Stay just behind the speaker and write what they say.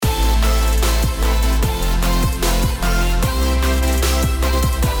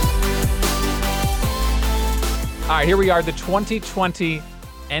right, here we are. The 2020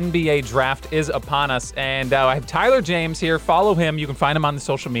 NBA draft is upon us, and I have Tyler James here. Follow him. You can find him on the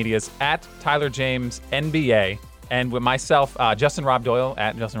social medias at Tyler James NBA, and with myself, Justin Rob Doyle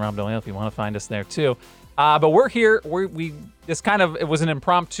at Justin Rob Doyle. If you want to find us there too. But we're here. It was an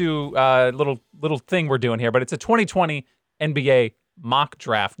impromptu little thing we're doing here, but it's a 2020 NBA mock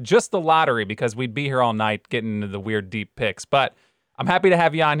draft, just the lottery, because we'd be here all night getting into the weird deep picks. But I'm happy to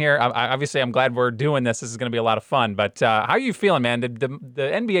have you on here. Obviously, I'm glad we're doing this. This is going to be a lot of fun. But how are you feeling, man? The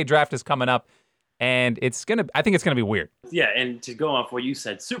NBA draft is coming up, and I think it's gonna be weird. Yeah, and to go off what you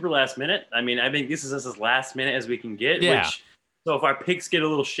said, super last minute. I mean, I think this is as last minute as we can get. Yeah. So if our picks get a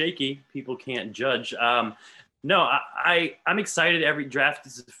little shaky, people can't judge. No, I'm excited. Every draft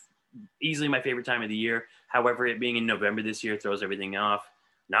is easily my favorite time of the year. However, it being in November this year throws everything off.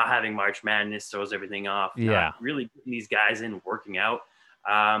 Not having March Madness throws everything off. Yeah. Not really getting these guys in, working out.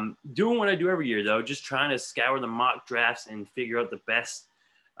 Doing what I do every year, though, just trying to scour the mock drafts and figure out the best,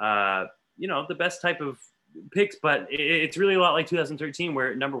 the best type of picks. But it's really a lot like 2013,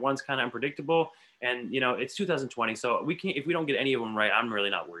 where number one's kind of unpredictable. And, it's 2020, so if we don't get any of them right, I'm really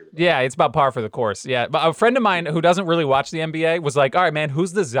not worried about it. Yeah, it's about par for the course. Yeah, but a friend of mine who doesn't really watch the NBA was like, all right, man,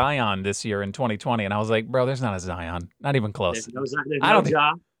 who's the Zion this year in 2020? And I was like, bro, there's not a Zion. Not even close. There's no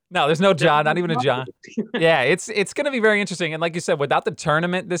Ja. No, there's no Ja, not even a Ja. Yeah, it's going to be very interesting. And like you said, without the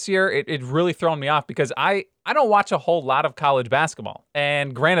tournament this year, it really thrown me off because I don't watch a whole lot of college basketball.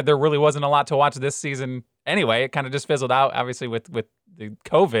 And granted, there really wasn't a lot to watch this season anyway. It kind of just fizzled out, obviously, with the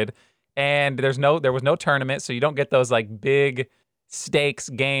COVID. And there was no tournament, so you don't get those like big stakes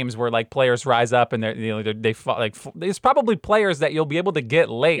games where like players rise up and they fall. Like there's probably players that you'll be able to get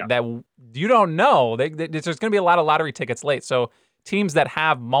late that you don't know. There's going to be a lot of lottery tickets late. So teams that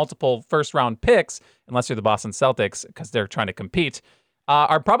have multiple first round picks, unless you're the Boston Celtics because they're trying to compete,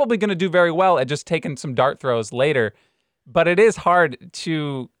 are probably going to do very well at just taking some dart throws later. But it is hard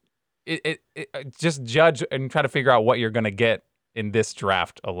to just judge and try to figure out what you're going to get in this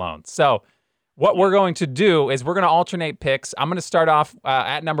draft alone. So what we're going to do is we're going to alternate picks. I'm going to start off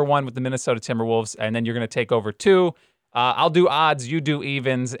at number 1 with the Minnesota Timberwolves, and then you're going to take over 2. I'll do odds, you do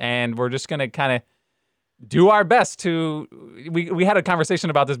evens, and we're just going to kind of do our best to. We had a conversation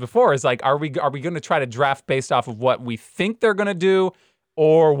about this before. Is like, are we going to try to draft based off of what we think they're going to do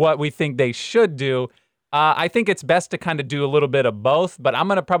or what we think they should do? I think it's best to kind of do a little bit of both, but I'm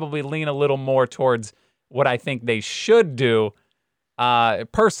going to probably lean a little more towards what I think they should do.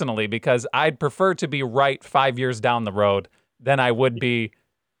 Personally, because I'd prefer to be right 5 years down the road than I would be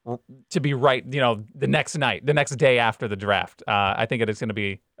to be right, the next day after the draft. I think it is going to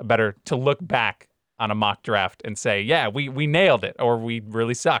be better to look back on a mock draft and say, yeah, we nailed it, or we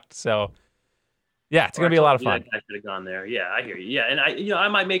really sucked. So, yeah, it's going to be a lot of fun. I should have gone there. Yeah, I hear you. Yeah, and I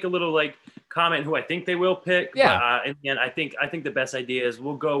might make a little like comment who I think they will pick. Yeah. But, and I think the best idea is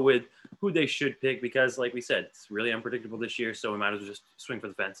we'll go with who they should pick because, like we said, it's really unpredictable this year, so we might as well just swing for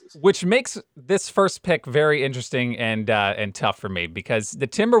the fences. Which makes this first pick very interesting and tough for me because the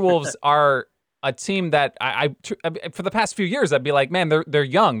Timberwolves are a team that I for the past few years I'd be like, man, they're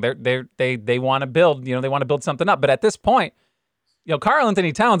young, they want to build, they want to build something up, but at this point, Karl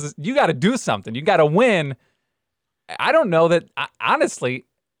Anthony Towns, you got to do something, you got to win. I don't know that honestly,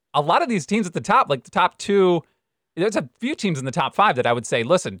 a lot of these teams at the top, like the top 2. There's a few teams in the top 5 that I would say,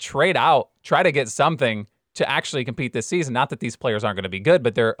 listen, trade out, try to get something to actually compete this season. Not that these players aren't going to be good,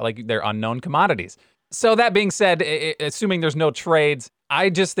 but they're unknown commodities. So that being said, assuming there's no trades, I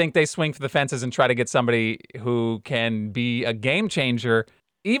just think they swing for the fences and try to get somebody who can be a game changer,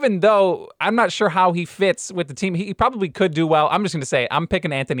 even though I'm not sure how he fits with the team. He probably could do well. I'm just going to say I'm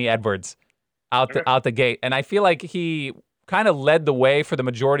picking Anthony Edwards out the gate. And I feel like he kind of led the way for the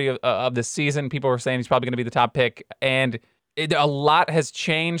majority of the season. People were saying he's probably going to be the top pick, and a lot has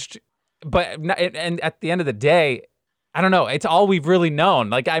changed. But and at the end of the day, I don't know. It's all we've really known.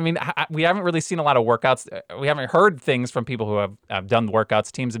 Like, I mean, we haven't really seen a lot of workouts. We haven't heard things from people who have done workouts.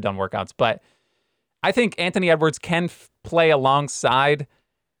 Teams have done workouts, but I think Anthony Edwards can play alongside.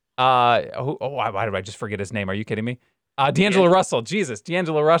 Why did I just forget his name? Are you kidding me? D'Angelo Russell. Jesus,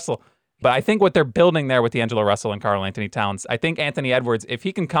 D'Angelo Russell. But I think what they're building there with D'Angelo Russell and Karl Anthony Towns, I think Anthony Edwards, if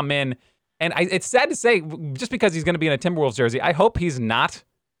he can come in, and it's sad to say, just because he's going to be in a Timberwolves jersey, I hope he's not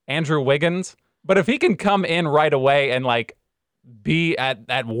Andrew Wiggins. But if he can come in right away and like be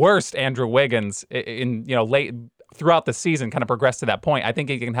at worst Andrew Wiggins in late throughout the season, kind of progress to that point, I think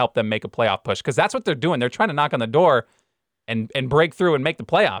he can help them make a playoff push because that's what they're doing. They're trying to knock on the door and break through and make the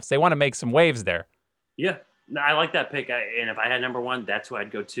playoffs. They want to make some waves there. Yeah. No, I like that pick. And if I had number 1, that's who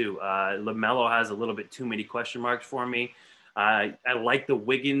I'd go to. LaMelo has a little bit too many question marks for me. I like the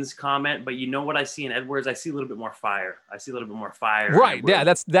Wiggins comment, but you know what I see in Edwards? I see a little bit more fire. I see a little bit more fire in Right. Yeah.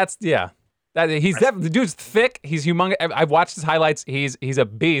 Edwards. That's yeah. He's definitely, the dude's thick. He's humongous. I've watched his highlights. He's a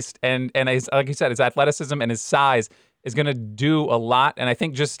beast, and his, like you said, his athleticism and his size is going to do a lot. And I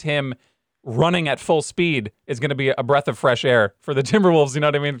think just him running at full speed is going to be a breath of fresh air for the Timberwolves. You know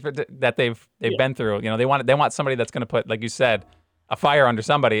what I mean? That they've been through. You know, they want somebody that's going to put, like you said, a fire under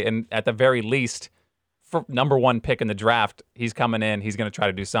somebody, and at the very least, for number 1 pick in the draft, he's coming in. He's going to try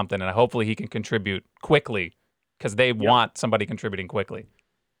to do something, and hopefully he can contribute quickly because they want somebody contributing quickly.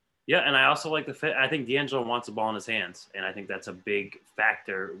 Yeah, and I also like the fit. I think D'Angelo wants the ball in his hands, and I think that's a big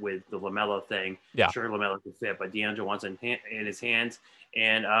factor with the LaMelo thing. Yeah. Sure, LaMelo can fit, but D'Angelo wants it in his hands,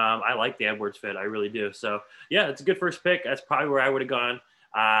 and I like the Edwards fit. I really do. So, yeah, it's a good first pick. That's probably where I would have gone.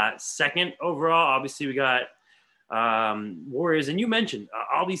 Second overall, obviously, we got Warriors, and you mentioned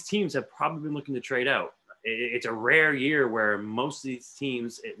all these teams have probably been looking to trade out. It's a rare year where most of these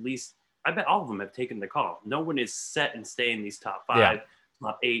teams, at least, I bet all of them have taken the call. No one is set and stay in these top 5,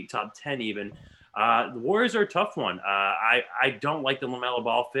 top 8, top 10 even. The Warriors are a tough one. I don't like the LaMelo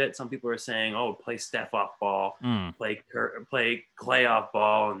Ball fit. Some people are saying, oh, play Steph off ball, play Clay off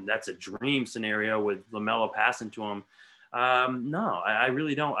ball, and that's a dream scenario with LaMelo passing to him. No, I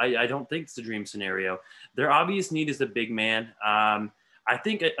really don't. I don't think it's the dream scenario. Their obvious need is the big man. I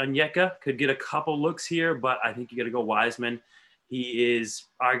think Onyeka could get a couple looks here, but I think you got to go Wiseman. He is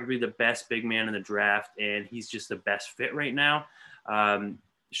arguably the best big man in the draft, and he's just the best fit right now.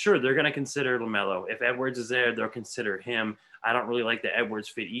 Sure, they're going to consider LaMelo. If Edwards is there, they'll consider him. I don't really like the Edwards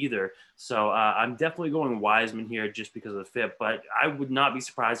fit either. So I'm definitely going Wiseman here just because of the fit, but I would not be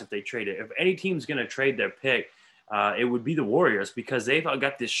surprised if they trade it. If any team's going to trade their pick, it would be the Warriors because they've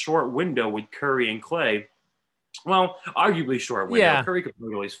got this short window with Curry and Clay. Well, arguably short window. Yeah. Curry could play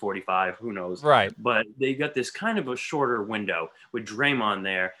till he's 45. Who knows? Right. But they got this kind of a shorter window with Draymond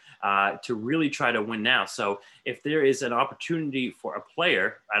there to really try to win now. So if there is an opportunity for a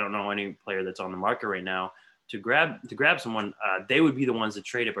player, I don't know any player that's on the market right now, to grab someone, they would be the ones that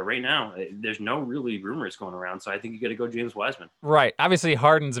trade it. But right now, there's no really rumors going around. So I think you got to go James Wiseman. Right. Obviously,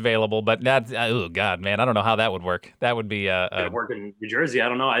 Harden's available, but that's, oh, God, man, I don't know how that would work. That would be work in New Jersey. I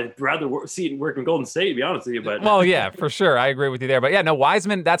don't know. I'd rather see it work in Golden State, to be honest with you. But well, yeah, for sure. I agree with you there. But yeah, no,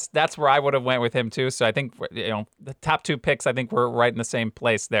 Wiseman, that's where I would have went with him too. So I think, the top 2 picks, I think we're right in the same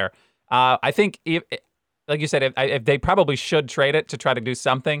place there. I think, like you said, if they probably should trade it to try to do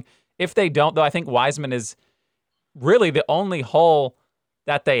something. If they don't, though, I think Wiseman is really the only hole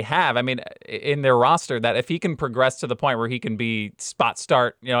that they have, I mean, in their roster, that if he can progress to the point where he can be spot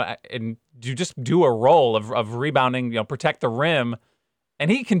start, and just do a role of rebounding, protect the rim,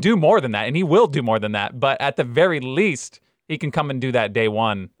 and he can do more than that, and he will do more than that. But at the very least, he can come and do that day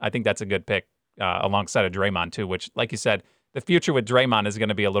one. I think that's a good pick alongside of Draymond too, which, like you said, the future with Draymond is going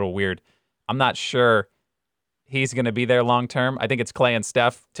to be a little weird. I'm not sure he's going to be there long term. I think it's Clay and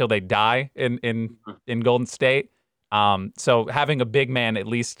Steph till they die in Golden State. So having a big man at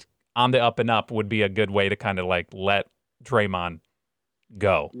least on the up and up would be a good way to kind of like let Draymond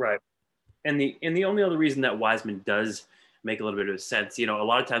go. Right. And the only other reason that Wiseman does make a little bit of sense, a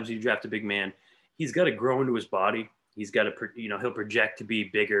lot of times when you draft a big man, he's got to grow into his body. He's got to, he'll project to be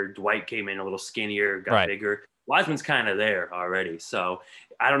bigger. Dwight came in a little skinnier, got bigger. Wiseman's kind of there already. So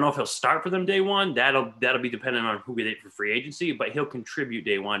I don't know if he'll start for them day one. That'll be dependent on who we get for free agency, but he'll contribute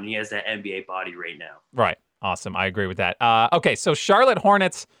day one. And he has that NBA body right now. Right. Awesome. I agree with that. Okay, so Charlotte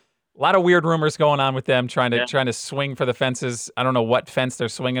Hornets, a lot of weird rumors going on with them trying to swing for the fences. I don't know what fence they're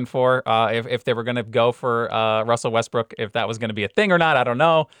swinging for. If they were going to go for Russell Westbrook, if that was going to be a thing or not, I don't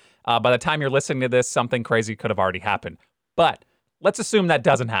know. By the time you're listening to this, something crazy could have already happened. But let's assume that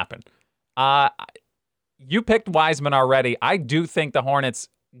doesn't happen. You picked Wiseman already. I do think the Hornets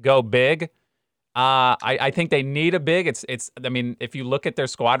go big. I think they need a big. It's. I mean, if you look at their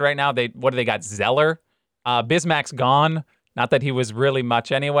squad right now, what do they got? Zeller. Bismack's gone. Not that he was really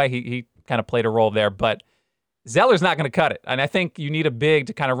much anyway. He kind of played a role there, but Zeller's not going to cut it. And I think you need a big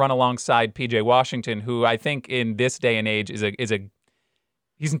to kind of run alongside PJ Washington, who I think in this day and age is a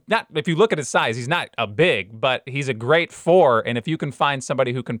he's not, if you look at his size, he's not a big, but he's a great 4. And if you can find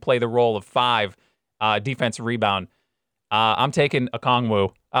somebody who can play the role of 5, defensive rebound, I'm taking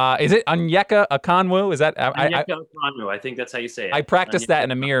Okongwu. Is it Onyeka Okongwu? Is that Onyeka Okongwu? I think that's how you say it. I practiced that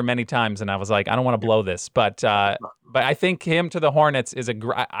in a mirror many times, and I was like, I don't want to blow this, but I think him to the Hornets is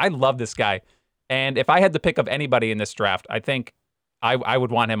I love this guy, and if I had the pick of anybody in this draft, I think I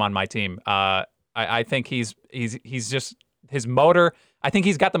would want him on my team. I think he's just his motor. I think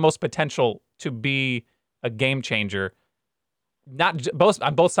he's got the most potential to be a game changer both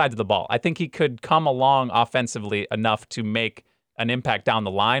on both sides of the ball. I think he could come along offensively enough to make an impact down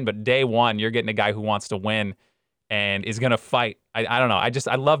the line. But day one, you're getting a guy who wants to win and is going to fight. I don't know.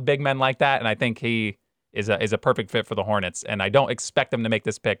 I love big men like that, and I think he is a perfect fit for the Hornets. And I don't expect them to make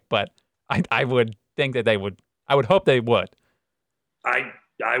this pick, but I would think that they would. I would hope they would.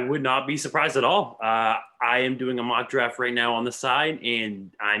 I would not be surprised at all. I am doing a mock draft right now on the side,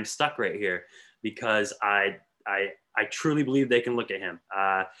 and I'm stuck right here because I truly believe they can look at him.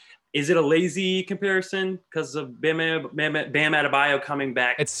 Is it a lazy comparison because of Bam Adebayo coming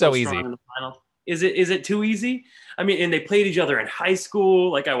back? It's so easy. In the finals? Is it too easy? I mean, and they played each other in high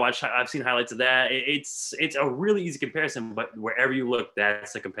school. Like I've seen highlights of that. It's a really easy comparison, but wherever you look,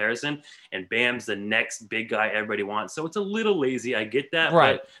 that's the comparison. And Bam's the next big guy everybody wants. So it's a little lazy. I get that.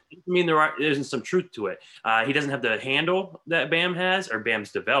 Right. But I mean, there isn't some truth to it. He doesn't have the handle that Bam has or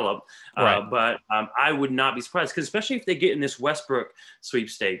Bam's developed. Right. But I would not be surprised because especially if they get in this Westbrook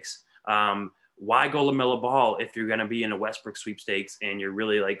sweepstakes, why go LaMelo Ball if you're going to be in a Westbrook sweepstakes and you're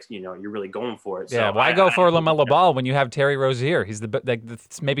really you're really going for it? Yeah, so why go for LaMelo Ball when you have Terry Rozier? He's the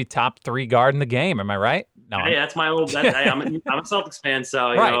maybe top 3 guard in the game. Am I right? No. Hey, that's my old. I'm a Celtics fan,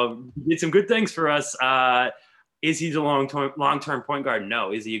 so he did some good things for us. Is he the long-term point guard?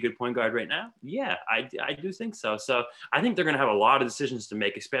 No. Is he a good point guard right now? Yeah, I do think so. So I think they're going to have a lot of decisions to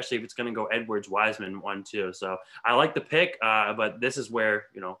make, especially if it's going to go Edwards, Wiseman 1-2. So I like the pick, but this is where,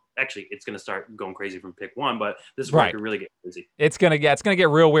 actually it's going to start going crazy from pick 1, but this is where it could really get crazy. It's going to get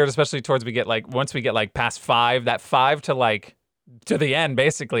real weird, especially once we get past 5, that 5 to the end,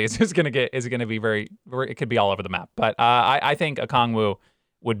 basically, is going to be it could be all over the map. But I think Okongwu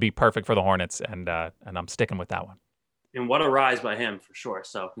would be perfect for the Hornets, and I'm sticking with that one. And what a rise by him for sure.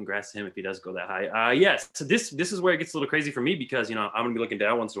 So congrats to him if he does go that high. Yes. So this is where it gets a little crazy for me because I'm going to be looking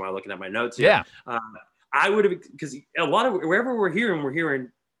down once in a while, looking at my notes. Yeah. I would have, because a lot of wherever we're hearing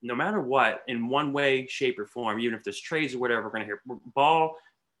no matter what, in one way, shape, or form, even if there's trades or whatever, we're going to hear Ball,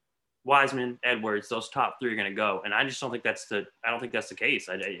 Wiseman, Edwards. Those top 3 are going to go, and I just don't think that's the case.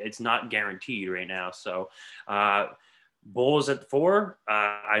 It's not guaranteed right now. So. Bulls at 4.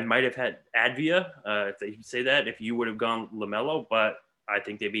 I might have had Advia, if they say that, if you would have gone LaMelo, but I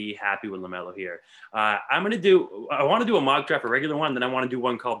think they'd be happy with LaMelo here. I want to do a mock draft, a regular one, then I want to do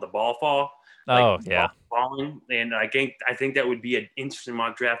one called the ball fall. Ball falling. And I think that would be an interesting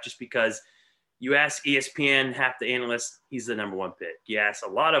mock draft just because you ask ESPN, half the analysts, he's the number 1 pick. You ask a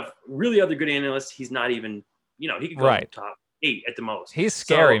lot of really other good analysts, he's not even, he could go to the top 8 at the most. He's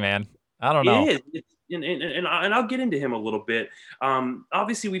scary, man. I don't know. It is. And I'll get into him a little bit.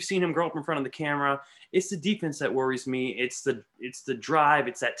 Obviously, we've seen him grow up in front of the camera. It's the defense that worries me. It's the drive.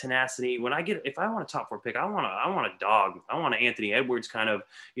 It's that tenacity. If I want a top 4 pick, I want a dog. I want an Anthony Edwards kind of,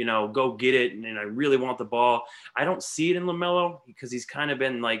 go get it. And I really want the ball. I don't see it in LaMelo because he's kind of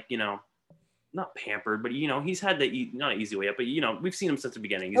been not pampered, but he's had not an easy way up, but we've seen him since the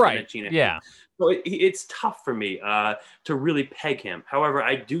beginning. He's right. been at yeah. So it's tough for me to really peg him. However,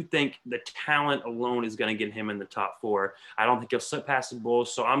 I do think the talent alone is going to get him in the top 4. I don't think he'll slip past the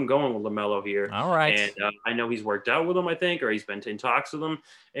Bulls, so I'm going with LaMelo here. All right. And I know he's worked out with him, I think, or he's been in talks with him,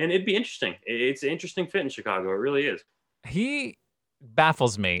 and it'd be interesting. It's an interesting fit in Chicago. It really is. He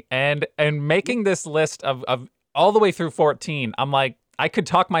baffles me, and making this list of all the way through 14, I'm like, I could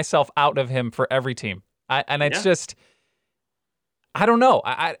talk myself out of him for every team. It's just, I don't know.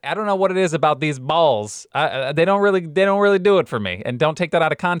 I don't know what it is about these balls. They don't really do it for me. And don't take that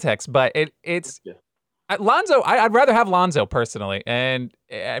out of context. But it's Lonzo. I'd rather have Lonzo personally. And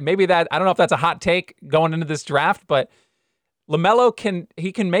maybe that, I don't know if that's a hot take going into this draft, but LaMelo can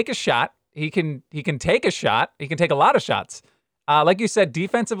make a shot. He can take a shot. He can take a lot of shots. Like you said,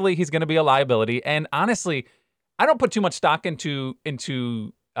 defensively, he's going to be a liability. And honestly, I don't put too much stock into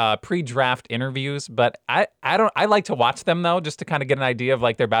pre-draft interviews, but I like to watch them though, just to kind of get an idea of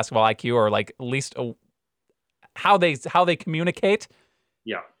like their basketball IQ or like at least how they communicate.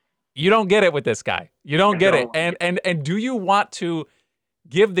 Yeah. You don't get it with this guy. You don't get it. And do you want to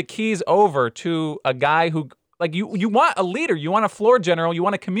give the keys over to a guy who like you want a leader, you want a floor general, you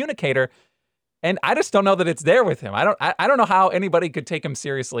want a communicator. And I just don't know that it's there with him. I don't know how anybody could take him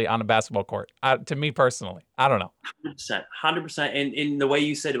seriously on a basketball court. To me personally, I don't know. 100%. And in the way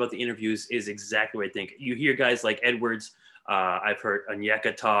you said about the interviews is exactly what I think. You hear guys like Edwards. I've heard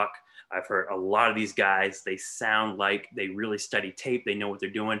Onyeka talk. I've heard a lot of these guys. They sound like they really study tape. They know what they're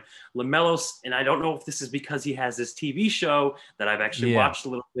doing. LaMelo's, and I don't know if this is because he has this TV show that I've actually watched a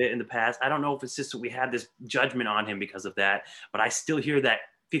little bit in the past. I don't know if it's just that we had this judgment on him because of that. But I still hear that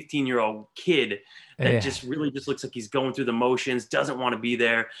 15-year-old kid that Yeah. just really just looks like he's going through the motions, doesn't want to be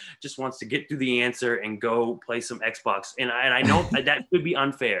there, just wants to get through the answer and go play some Xbox. And I know that could be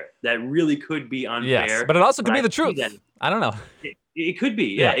unfair. That really could be unfair. Yes, but it also could be I the see truth. that. I don't know. It could be,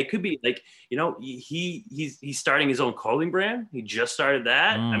 Yeah. It could be like, he's starting his own clothing brand. He just started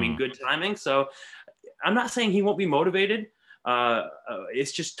that. I mean, good timing. So I'm not saying he won't be motivated.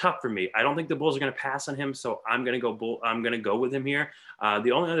 It's just tough for me. I don't think the Bulls are going to pass on him, so I'm going to go with him here.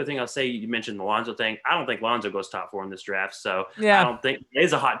 The only other thing I'll say, you mentioned the Lonzo thing. I don't think Lonzo goes top 4 in this draft, so yeah. I don't think it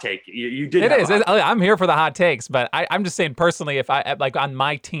is a hot take. You did. It is. I'm here for the hot takes, but I'm just saying personally, if I like on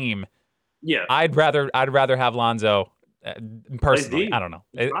my team, yeah, I'd rather have Lonzo. Personally, I don't know.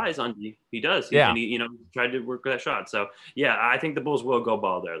 He tries on D. He does. Yeah. He tried to work that shot. So yeah, I think the Bulls will go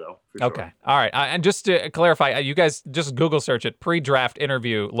ball there though. For sure. Okay. All right. And just to clarify, you guys just Google search it. Pre-draft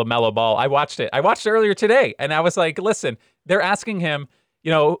interview LaMelo Ball. I watched it. I watched it earlier today, and I was like, listen, they're asking him,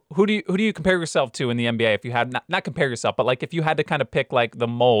 who do you compare yourself to in the NBA? If you had not compare yourself, but like if you had to kind of pick like the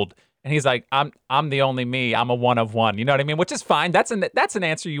mold. And he's like, I'm the only me. I'm a one of one. You know what I mean? Which is fine. That's an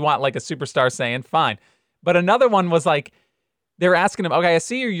answer you want, like a superstar saying, fine. But another one was like, they were asking him, okay, I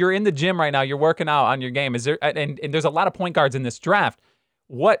see you're in the gym right now. You're working out on your game. Is there and there's a lot of point guards in this draft.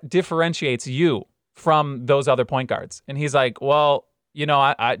 What differentiates you from those other point guards? And he's like, well,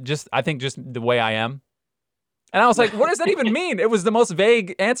 I think just the way I am. And I was like, what does that even mean? It was the most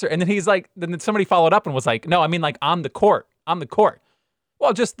vague answer. And then he's like, then somebody followed up and was like, no, I mean like on the court.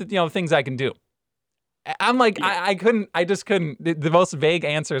 Well, just the things I can do. I'm like, I just couldn't. The most vague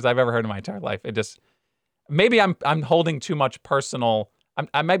answers I've ever heard in my entire life. It just. Maybe I'm holding too much personal.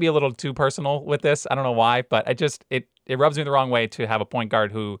 I might be a little too personal with this. I don't know why, but it rubs me the wrong way to have a point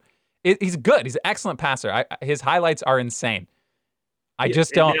guard who he's good. He's an excellent passer. His highlights are insane. I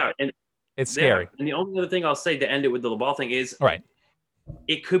just don't. It's scary. And the only other thing I'll say to end it with the ball thing is, right.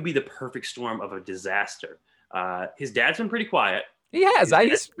 It could be the perfect storm of a disaster. His dad's been pretty quiet. He has.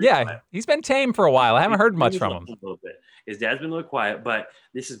 He's been tame for a while. I haven't heard much from him. A little bit. His dad's been a little quiet, but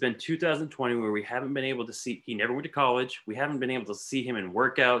this has been 2020 where we haven't been able to see. He never went to college. We haven't been able to see him in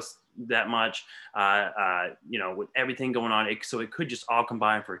workouts that much. With everything going on, so it could just all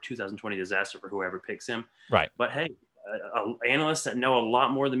combine for a 2020 disaster for whoever picks him. Right. But hey, analysts that know a lot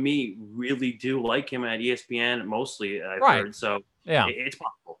more than me really do like him at ESPN. Mostly, I've heard. So yeah, it's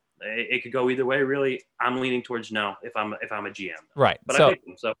possible. It could go either way. Really, I'm leaning towards no if I'm a GM. Right. But so, I picked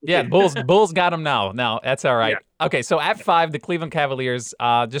him, so yeah, Bulls got him now. No, that's all right. Yeah. Okay, so at 5, the Cleveland Cavaliers,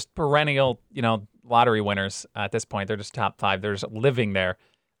 just perennial, lottery winners at this point. They're just top 5. They're just living there.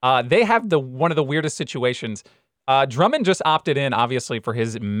 They have one of the weirdest situations. Drummond just opted in, obviously, for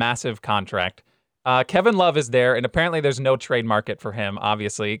his massive contract. Kevin Love is there, and apparently there's no trade market for him,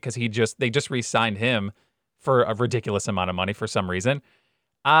 obviously, because they just re-signed him for a ridiculous amount of money for some reason.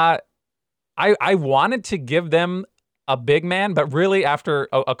 I wanted to give them a big man, but really after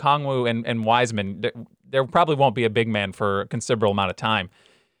Okongwu and Wiseman, there probably won't be a big man for a considerable amount of time.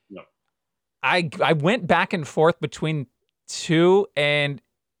 No. I went back and forth between two, and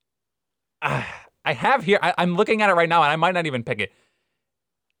I have here. I'm looking at it right now, and I might not even pick it.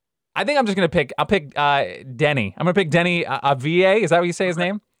 I think I'm just gonna pick. I'll pick Denny. I'm gonna pick Denny VA. Is that what you say his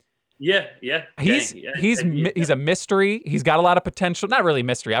name? Yeah. He's a mystery. He's got a lot of potential. Not really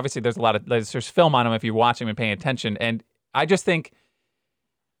mystery. Obviously, there's film on him if you watch him and paying attention. And I just think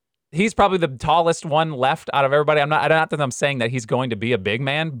he's probably the tallest one left out of everybody. Not that I'm saying that he's going to be a big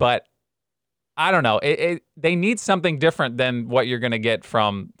man, but I don't know. They need something different than what you're going to get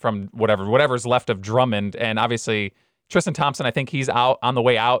from whatever's left of Drummond. And obviously, Tristan Thompson, I think he's out on the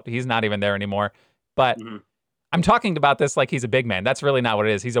way out. He's not even there anymore. But I'm talking about this like he's a big man. That's really not what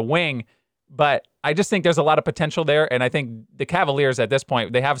it is. He's a wing, but I just think there's a lot of potential there. And I think the Cavaliers at this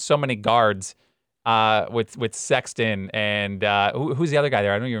point, they have so many guards with Sexton and who's the other guy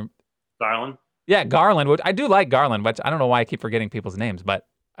there? I don't even. Garland. Yeah, Garland. Which I do like Garland, but I don't know why I keep forgetting people's names. But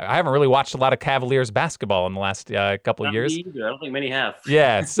I haven't really watched a lot of Cavaliers basketball in the last couple of years. I don't think many have.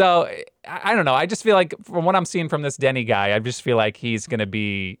 Yeah, so I don't know. I just feel like from what I'm seeing from this Denny guy, I just feel like he's going to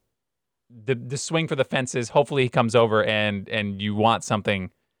be the swing for the fences. Hopefully he comes over and you want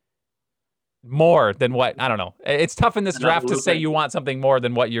something more than what, I don't know. It's tough in this draft to say you want something more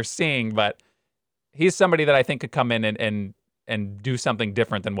than what you're seeing, but he's somebody that I think could come in and do something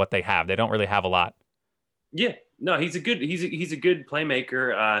different than what they have. They don't really have a lot. Yeah, no, he's a good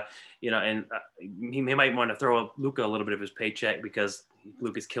playmaker. And he might want to throw Luka a little bit of his paycheck because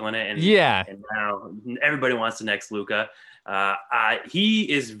Luka's killing it, Yeah. and now everybody wants the next Luka.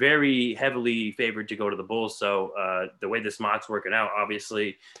 He is very heavily favored to go to the Bulls. So the way this mock's working out,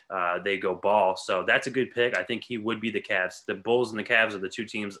 obviously they go Ball. So that's a good pick. I think he would be the Cavs. The Bulls and the Cavs are the two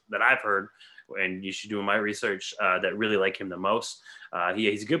teams that I've heard, and you should do my research, that really like him the most.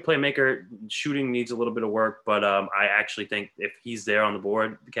 He's a good playmaker. Shooting needs a little bit of work, but I actually think if he's there on the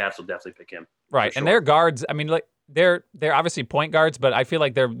board, the Cavs will definitely pick him. Right, Sure. and their guards. I mean, like they're obviously point guards, but I feel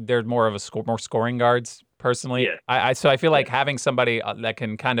like they're more of more scoring guards personally. Yeah. So I feel like having somebody that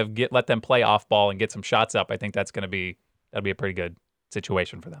can kind of let them play off ball and get some shots up. I think that'll be a pretty good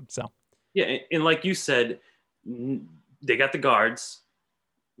situation for them. So yeah, and like you said, they got the guards.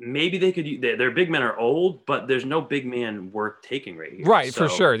 Maybe they could. Their big men are old, but there's no big man worth taking right here. Right, for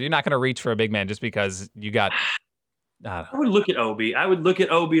sure. You're not going to reach for a big man just because you got. I would look at Obi. I would look at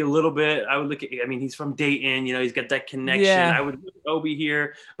Obi a little bit. I would look at. I mean, he's from Dayton. He's got that connection. Yeah. I would look at Obi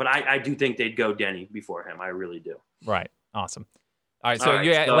here, but I do think they'd go Denny before him. I really do. Right. Awesome. All right. So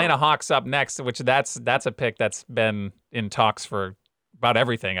Atlanta Hawks up next, which that's a pick that's been in talks for about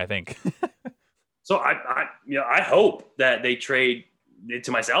everything, I think. So I hope that they trade it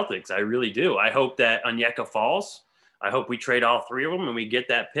to my Celtics. I really do. I hope that Onyeka falls. I hope we trade all three of them and we get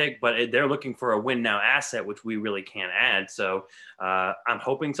that pick, but they're looking for a win now asset, which we really can't add. So I'm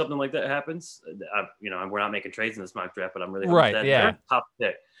hoping something like that happens. We're not making trades in this mock draft, but I'm really hoping that they're a tough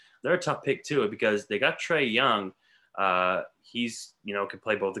pick. They're a tough pick too, because they got Trae Young. He's, could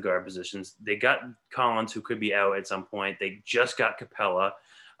play both the guard positions. They got Collins, who could be out at some point. They just got Capella.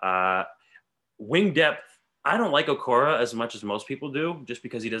 Wing depth, I don't like Okora as much as most people do, just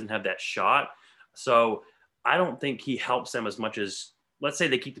because he doesn't have that shot. So I don't think he helps them as much as, let's say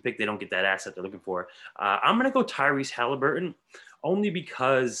they keep the pick, they don't get that asset they're looking for. I'm going to go Tyrese Halliburton, only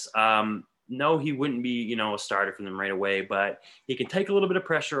because, no, he wouldn't be, a starter for them right away, but he can take a little bit of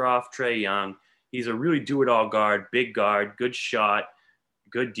pressure off Trae Young. He's a really do-it-all guard, big guard, good shot,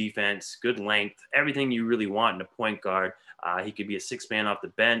 good defense, good length, everything you really want in a point guard. He could be a six-man off the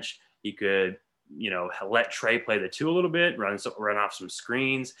bench. He could, let Trae play the two a little bit, run off some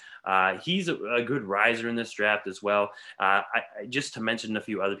screens. He's a good riser in this draft as well. Just to mention a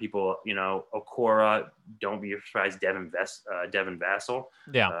few other people, Okora, don't be surprised, Devin Vassell.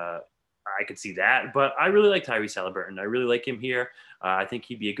 Yeah. I could see that, but I really like Tyrese Halliburton. I really like him here. I think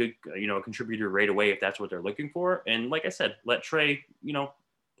he'd be a good, contributor right away if that's what they're looking for. And like I said, let Trae,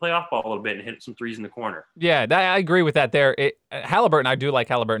 play off ball a little bit and hit some threes in the corner. Yeah, I agree with that there. Halliburton, I do like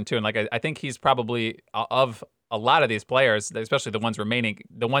Halliburton too. And I think he's probably, of a lot of these players, especially the ones remaining,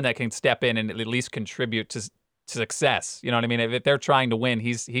 the one that can step in and at least contribute to success. You know what I mean? If they're trying to win,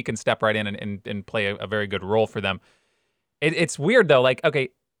 he can step right in and play a very good role for them. It's weird though. Okay,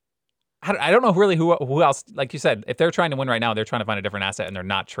 I don't know really who else, like you said, if they're trying to win right now, they're trying to find a different asset and they're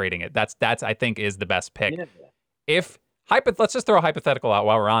not trading it. That's I think is the best pick. Yeah. Let's just throw a hypothetical out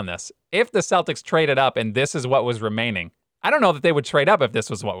while we're on this. If the Celtics traded up and this is what was remaining, I don't know that they would trade up if this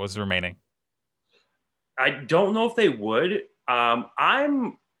was what was remaining. I don't know if they would.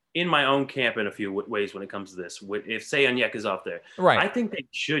 I'm in my own camp in a few ways when it comes to this. If, say, Onyeka is off there, right? I think they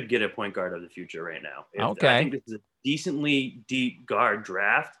should get a point guard of the future right now. Okay. I think this is a decently deep guard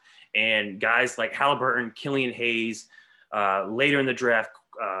draft. And guys like Halliburton, Killian Hayes, later in the draft,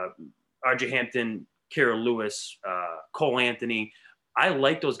 R.J. Hampton, Kira Lewis, Cole Anthony. I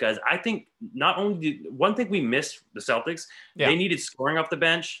like those guys. I think not only one thing we missed the Celtics, they needed scoring off the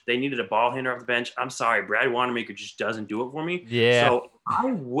bench. They needed a ball handler off the bench. I'm sorry, Brad Wanamaker just doesn't do it for me. Yeah. So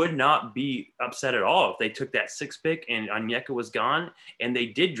I would not be upset at all if they took that 6th pick and Onyeka was gone and they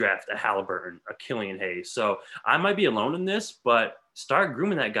did draft a Halliburton, a Killian Hayes. So I might be alone in this, but start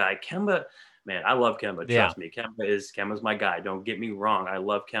grooming that guy. Kemba, man, I love Kemba. Trust me. Kemba's my guy. Don't get me wrong. I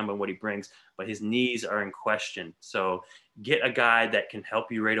love Kemba and what he brings, but his knees are in question. So get a guy that can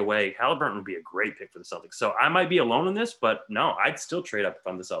help you right away. Halliburton would be a great pick for the Celtics. So I might be alone in this, but no, I'd still trade up if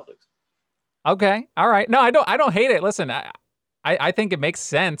I'm the Celtics. Okay. All right. No, I don't hate it. Listen, I think it makes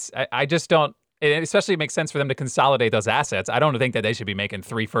sense. I just don't. It especially makes sense for them to consolidate those assets. I don't think that they should be making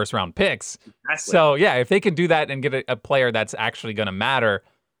 3 first-round picks. Exactly. So, yeah, if they can do that and get a player that's actually going to matter,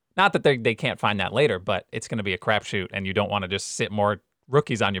 not that they can't find that later, but it's going to be a crapshoot, and you don't want to just sit more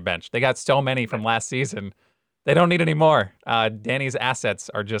rookies on your bench. They got so many from last season. They don't need any more. Danny's assets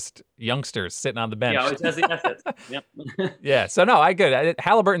are just youngsters sitting on the bench. Yeah, always has the assets. Yep. Yeah, so no, I good.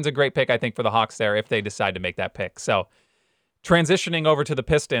 Halliburton's a great pick, I think, for the Hawks there if they decide to make that pick. So transitioning over to the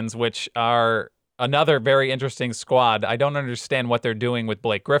Pistons, which are another very interesting squad. I don't understand what they're doing with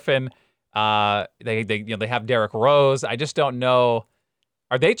Blake Griffin. They have Derrick Rose. I just don't know.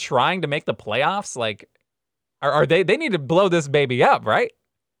 Are they trying to make the playoffs? Like, are they need to blow this baby up, right?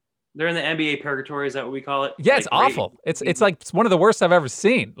 They're in the NBA purgatory. Is that what we call it? Yeah, Like it's awful. It's one of the worst I've ever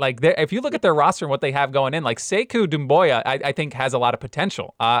seen. Like, if you look at their roster and what they have going in, like Sekou Doumbouya, I think has a lot of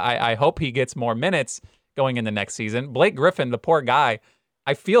potential. I hope he gets more minutes going in the next season. Blake Griffin, the poor guy,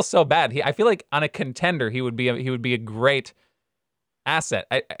 I feel so bad. I feel like on a contender, he would be a great asset.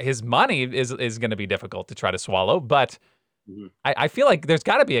 His money is going to be difficult to try to swallow, but I feel like there's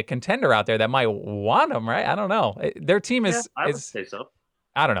got to be a contender out there that might want him, right? I don't know. Their team I would say so.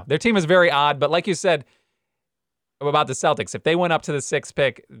 I don't know. Their team is very odd, but like you said about the Celtics, if they went up to the 6th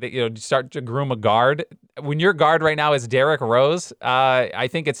pick, start to groom a guard. When your guard right now is Derrick Rose, I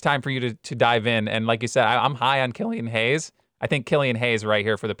think it's time for you to dive in. And like you said, I'm high on Killian Hayes. I think Killian Hayes right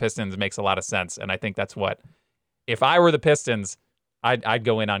here for the Pistons makes a lot of sense, and I think that's what. If I were the Pistons, I'd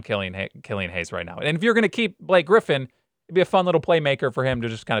go in on Killian Hayes right now. And if you're going to keep Blake Griffin, it'd be a fun little playmaker for him to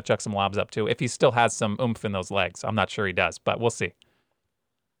just kind of chuck some lobs up to if he still has some oomph in those legs. I'm not sure he does, but we'll see.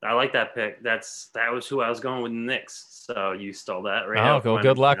 I like that pick. That was who I was going with the Knicks. So you stole that right now. Oh,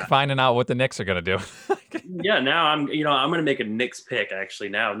 good luck finding out what the Knicks are going to do. Yeah, now I'm going to make a Knicks pick actually.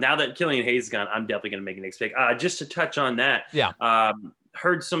 Now that Killian Hayes is gone, I'm definitely going to make a Knicks pick. Just to touch on that. Yeah.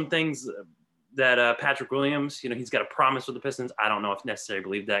 Heard some things that Patrick Williams, he's got a promise with the Pistons. I don't know if necessarily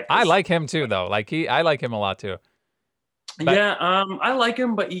believe that. I like him too, though. I like him a lot too. But, yeah, I like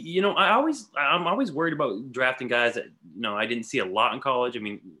him, but I'm always worried about drafting guys that I didn't see a lot in college. I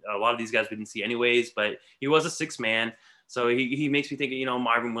mean, a lot of these guys we didn't see anyways, but he was a 6th man, so he makes me think of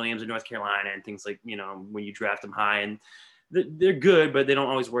Marvin Williams in North Carolina and things like when you draft them high, and they're good, but they don't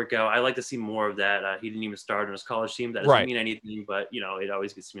always work out. I like to see more of that. He didn't even start on his college team. That doesn't mean anything, but it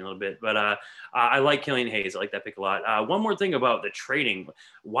always gets me a little bit. But I like Killian Hayes. I like that pick a lot. One more thing about the trading: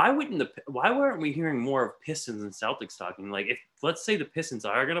 why weren't we hearing more of Pistons and Celtics talking? Like, if let's say the Pistons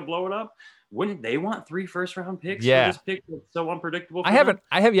are going to blow it up, wouldn't they want 3 first-round picks? Yeah, for this pick that's so unpredictable.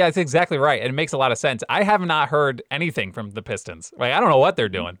 Yeah, it's exactly right. It makes a lot of sense. I have not heard anything from the Pistons. Like, I don't know what they're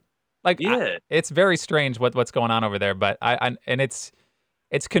doing. Like, yeah, it's very strange what's going on over there, but it's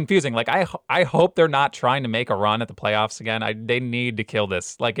confusing. Like, I hope they're not trying to make a run at the playoffs again. They need to kill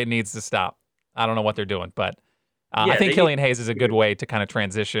this. Like, it needs to stop. I don't know what they're doing, but I think Killian Hayes is a good way to kind of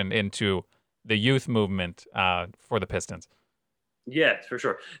transition into the youth movement for the Pistons. Yeah, for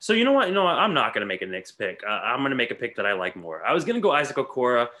sure. So you know what? I'm not going to make a Knicks pick. I'm going to make a pick that I like more. I was going to go Isaac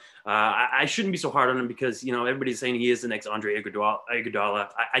Okoro. I shouldn't be so hard on him because, everybody's saying he is the next Andre Iguodala.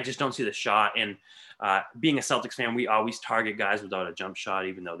 I just don't see the shot. And being a Celtics fan, we always target guys without a jump shot,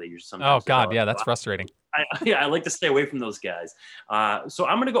 even though they usually sometimes. Oh, God, yeah, that's frustrating. I like to stay away from those guys. So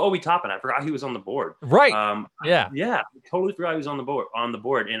I'm going to go Obi Toppin. I forgot he was on the board. Right. Yeah, I totally forgot he was on the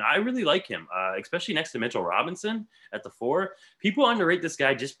board. And I really like him, especially next to Mitchell Robinson at the 4. People underrate this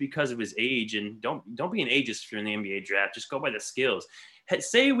guy just because of his age, and don't be an ageist if you're in the NBA draft. Just go by the skills.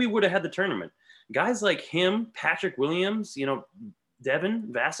 Say we would have had the tournament. Guys like him, Patrick Williams, Devin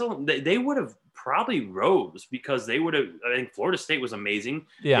Vassell, they would have probably rose because they would have. I think Florida State was amazing.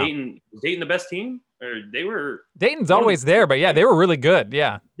 Yeah. Dayton the best team? Or they were. Dayton's always there, but yeah, they were really good.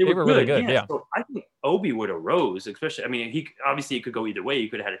 Yeah, they were really good. Yeah. So I think Obi would have rose, especially. I mean, he could go either way. He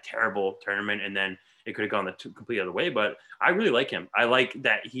could have had a terrible tournament, and then it could have gone the complete other way. But I really like him. I like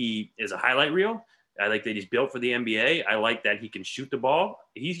that he is a highlight reel. I like that he's built for the NBA. I like that he can shoot the ball.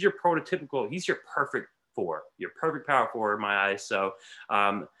 He's your prototypical. He's your perfect 4. Your perfect power forward in my eyes. So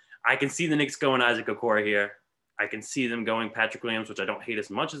I can see the Knicks going Isaac Okoro here. I can see them going Patrick Williams, which I don't hate as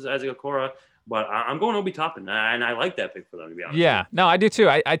much as Isaac Okoro. But I'm going Obi Toppin, and I like that pick for them, to be honest. Yeah, no, I do too.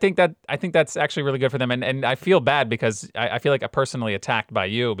 I think that's actually really good for them, and I feel bad because I feel like I'm personally attacked by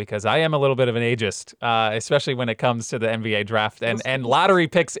you because I am a little bit of an ageist, especially when it comes to the NBA draft and lottery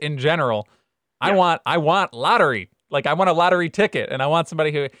picks in general. Yeah. I want lottery, like I want a lottery ticket, and I want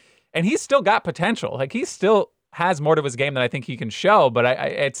somebody who, and he's still got potential, like he still has more to his game than I think he can show, but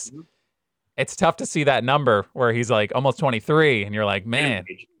it's tough to see that number where he's like almost 23 and you're like, man,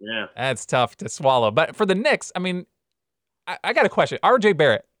 that's tough to swallow. But for the Knicks, I mean, I got a question. RJ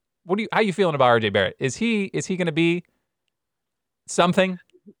Barrett, how you feeling about RJ Barrett? Is he going to be something?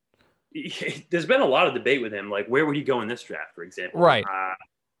 There's been a lot of debate with him. Like, where would he go in this draft, for example? Right.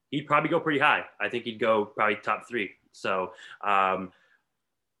 He'd probably go pretty high. I think he'd go probably top 3. So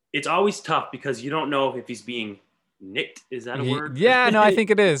it's always tough because you don't know if he's being nicked. Is that a word? Yeah, no, I think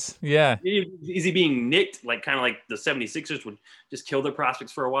it is. Yeah. Is he being nicked? Like kind of like the 76ers would just kill their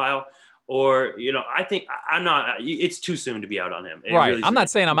prospects for a while. Or, I think I'm not, it's too soon to be out on him. Right. Really I'm not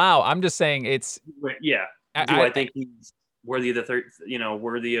saying I'm out. I'm just saying it's. Yeah. I think he's worthy of the third,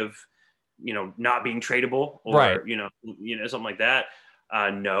 worthy of not being tradable or, Right. Something like that.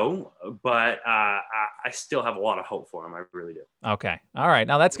 No, but I still have a lot of hope for him. I really do. Okay. All right.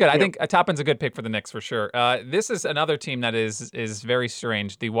 Now that's good. I Yeah. think Toppin's a good pick for the Knicks for sure. This is another team that is very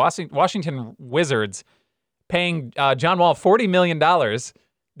strange. The Washington Wizards paying John Wall $40 million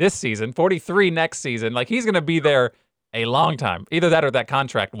this season, 43 next season. Like, he's going to be there a long time. Either that or that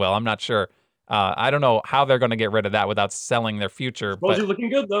contract will. I'm not sure. I don't know how they're going to get rid of that without selling their future. Suppose But he's looking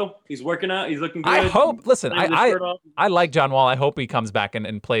good, though. He's working out. He's looking good. I hope. Listen, Playing with his shirt off. I like John Wall. I hope he comes back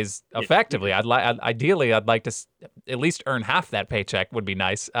and plays effectively. Ideally, I'd like to at least earn half that paycheck. Would be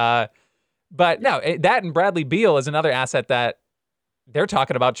nice. But no, that and Bradley Beal is another asset that they're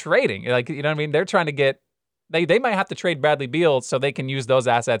talking about trading. Like, you know what I mean? They're trying to get. They might have to trade Bradley Beal so they can use those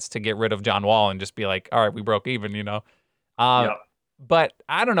assets to get rid of John Wall and just be like, all right, we broke even. Yep. But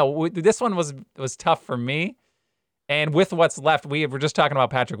I don't know. This one was tough for me. And with what's left, we were just talking about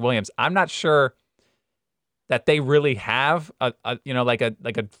Patrick Williams. I'm not sure that they really have a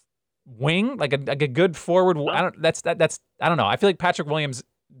wing, like a good forward. I don't know. I feel like Patrick Williams,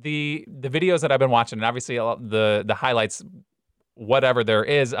 the videos that I've been watching, and obviously the highlights, whatever there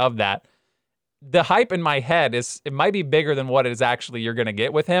is of that, the hype in my head it might be bigger than what it is actually you're going to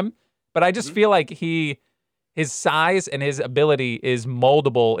get with him. But I just feel like his size and his ability is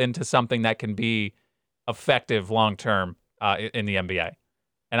moldable into something that can be effective long term in the NBA.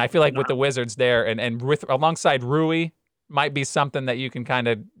 And I feel like with the Wizards there and with alongside Rui might be something that you can kind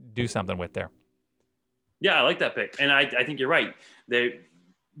of do something with there. Yeah, I like that pick. And I think you're right.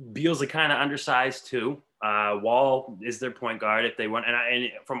 Beal's are kind of undersized too. Wall is their point guard if they want. And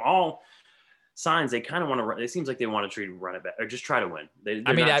from all signs, they kind of want to run. It seems like they want to run it back or just try to win.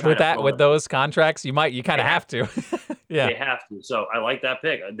 With those contracts, you kind of have to. Yeah, they have to. So I like that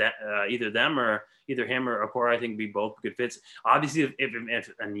pick. Either him or Okoro, I think, would be both good fits. Obviously, if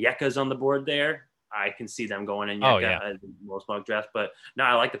Onyeka's on the board there, I can see them going in Onyeka as most mock drafts. But no,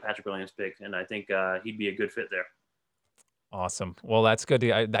 I like the Patrick Williams pick, and I think he'd be a good fit there. Awesome. Well, that's good.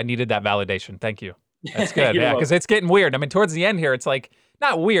 I needed that validation. Thank you. That's good. Yeah, because it's getting weird. I mean, towards the end here, it's like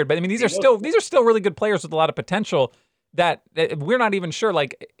not weird, but I mean, these are still really good players with a lot of potential that we're not even sure.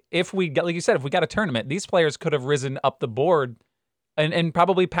 Like, if we got, like you said, if we got a tournament, these players could have risen up the board and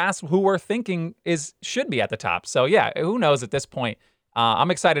probably past who we're thinking should be at the top. So yeah, who knows at this point? I'm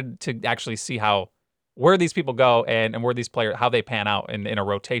excited to actually see where these people go and where these players, how they pan out in a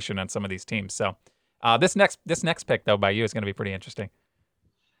rotation on some of these teams. So this next pick though by you is going to be pretty interesting.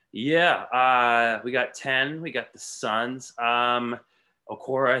 Yeah, we got 10. We got the Suns.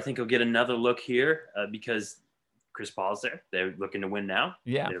 Okoro, I think, will get another look here because Chris Paul's there. They're looking to win now.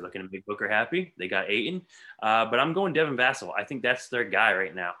 Yeah. They're looking to make Booker happy. They got Ayton. But I'm going Devin Vassell. I think that's their guy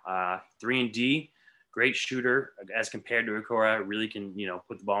right now. 3-and-D, great shooter as compared to Okoro. Really can,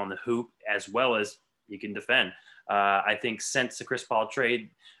 put the ball in the hoop as well as he can defend. I think since the Chris Paul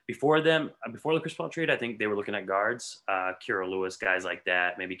trade, before the Chris Paul trade, I think they were looking at guards, Kira Lewis, guys like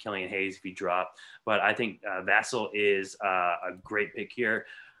that, maybe Killian Hayes if he dropped. But I think Vassell is a great pick here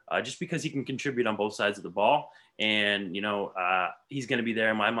just because he can contribute on both sides of the ball. And, he's going to be there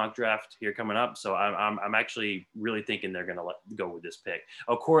in my mock draft here coming up. So I'm actually really thinking they're going to go with this pick.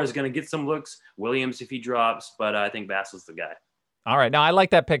 Okoro is going to get some looks, Williams if he drops, but I think Vassell's the guy. All right. Now, I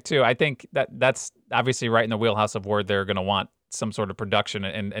like that pick, too. I think that's obviously right in the wheelhouse of where they're going to want some sort of production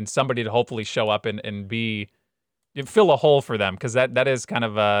and somebody to hopefully show up and fill a hole for them because that is kind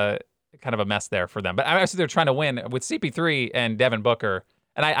of a mess there for them. But obviously, they're trying to win with CP3 and Devin Booker.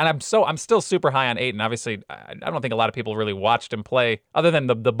 And I'm still super high on Ayton. Obviously, I don't think a lot of people really watched him play other than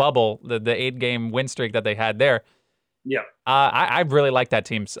the bubble, the 8-game win streak that they had there. Yeah. I really like that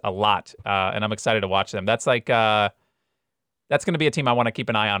team a lot, and I'm excited to watch them. That's like that's going to be a team I want to keep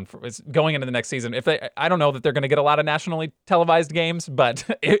an eye on going into the next season. I don't know that they're going to get a lot of nationally televised games, but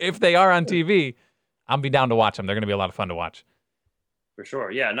if they are on TV, I'll be down to watch them. They're going to be a lot of fun to watch. For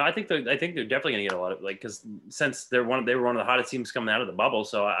sure. Yeah. No, I think they're definitely going to get a lot of because since they were one of the hottest teams coming out of the bubble,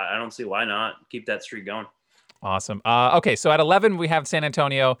 so I don't see why not keep that streak going. Awesome. Okay, so at 11 we have San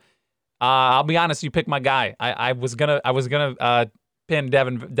Antonio. I'll be honest, you picked my guy. I was gonna pin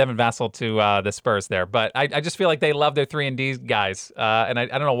Devin Vassell to the Spurs there, but I just feel like they love their 3-and-D guys, and I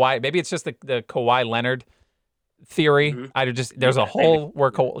don't know why. Maybe it's just the Kawhi Leonard theory. Mm-hmm. There's a hole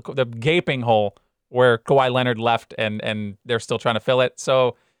where the gaping hole where Kawhi Leonard left, and they're still trying to fill it.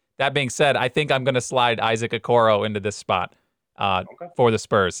 So that being said, I think I'm going to slide Isaac Okoro into this spot for the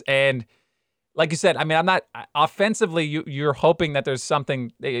Spurs. And like you said, I mean, I'm not offensively. You're hoping that there's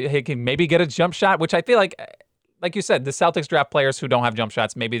something he can maybe get a jump shot, which I feel like you said, the Celtics draft players who don't have jump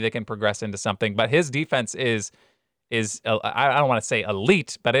shots. Maybe they can progress into something. But his defense is I don't want to say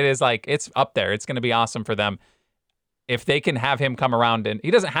elite, but it is like it's up there. It's going to be awesome for them if they can have him come around, and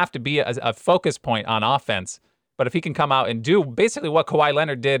he doesn't have to be a focus point on offense, but if he can come out and do basically what Kawhi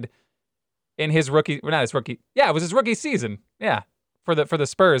Leonard did in his rookie, well, not his rookie, yeah, it was his rookie season, yeah, for the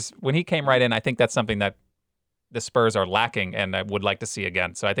Spurs when he came right in. I think that's something that the Spurs are lacking, and I would like to see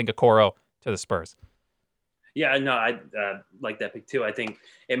again. So I think Okoro to the Spurs. Yeah, no, I like that pick too. I think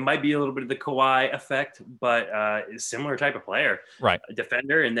it might be a little bit of the Kawhi effect, but similar type of player, right? A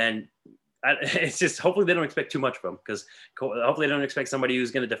defender, and then it's just hopefully they don't expect too much from him, because hopefully they don't expect somebody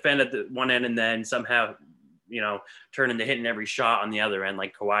who's going to defend at the one end and then somehow turn into hitting every shot on the other end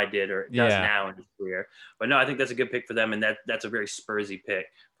like Kawhi did or does now in his career. But no, I think that's a good pick for them, and that's a very Spursy pick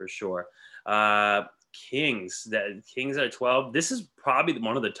for sure. Kings at 12. This is probably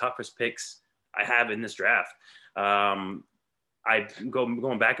one of the toughest picks I have in this draft. I'm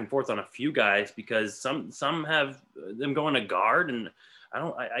going back and forth on a few guys because some have them going to guard, and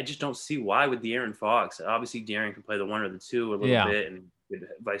I just don't see why with De'Aaron Fox. Obviously, De'Aaron can play the one or the two a little bit, and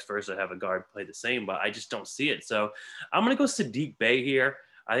vice versa, have a guard play the same, but I just don't see it. So I'm going to go Saddiq Bey here.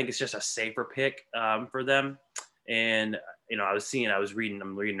 I think it's just a safer pick for them. And, I'm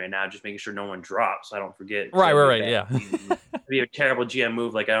reading right now, just making sure no one drops so I don't forget. Right, yeah. It'd be a terrible GM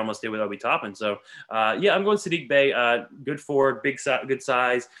move like I almost did with Obi Toppin. So, I'm going Saddiq Bey. Good forward, good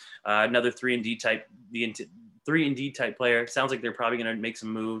size, another 3-and-D type, 3-and-D type player. Sounds like they're probably going to make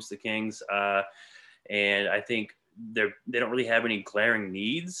some moves, the Kings. And I think they don't really have any glaring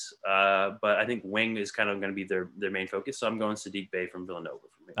needs, but I think wing is kind of going to be their main focus. So I'm going Saddiq Bey from Villanova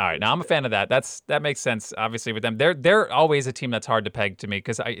for me. All right, now I'm a fan of that. That makes sense. Obviously, with them, they're always a team that's hard to peg to me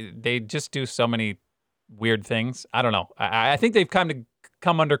because they just do so many weird things. I don't know. I think they've kind of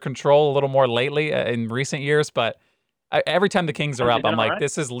come under control a little more lately in recent years, but every time the Kings are up, I'm like,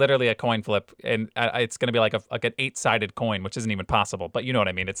 this is literally a coin flip, and it's going to be like an 8-sided coin, which isn't even possible. But you know what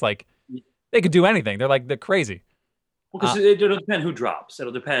I mean? It's like they could do anything. They're crazy. Well, because it'll depend who drops.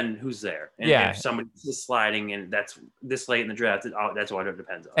 It'll depend who's there. And if somebody's sliding and that's this late in the draft, that's what it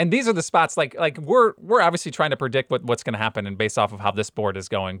depends on. And these are the spots like we're obviously trying to predict what's going to happen and based off of how this board is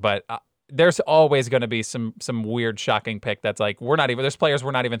going. But there's always going to be some weird, shocking pick that's like there's players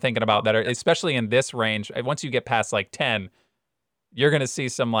we're not even thinking about that are, especially in this range. Once you get past like 10, you're going to see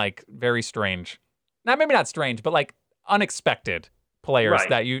some like very strange, maybe not strange, but like unexpected players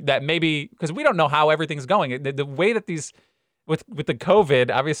that maybe, because we don't know how everything's going. The way that these with the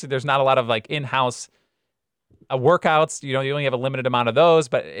COVID, obviously there's not a lot of like in-house workouts. You only have a limited amount of those,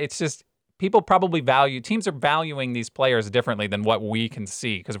 but it's just people probably teams are valuing these players differently than what we can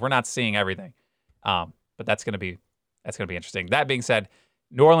see because we're not seeing everything. But that's gonna be interesting. That being said,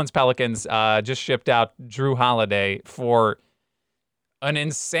 New Orleans Pelicans just shipped out Drew Holiday for an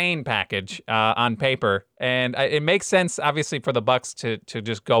insane package on paper, and it makes sense obviously for the Bucks to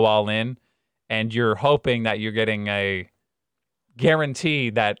just go all in, and you're hoping that you're getting a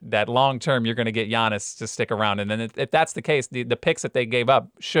guarantee that long term you're going to get Giannis to stick around, and then if that's the case, the picks that they gave up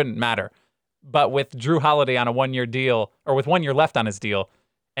shouldn't matter. But with Drew Holiday on a 1-year deal, or with 1 year left on his deal,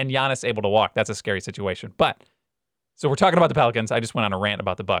 and Giannis able to walk, that's a scary situation. But so we're talking about the Pelicans. I just went on a rant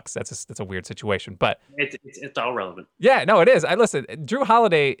about the Bucks. That's a weird situation, but it's all relevant. Yeah, no, it is. Listen, Drew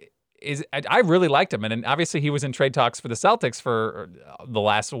Holiday I really liked him, and obviously he was in trade talks for the Celtics for the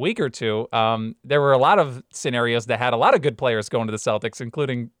last week or two. There were a lot of scenarios that had a lot of good players going to the Celtics,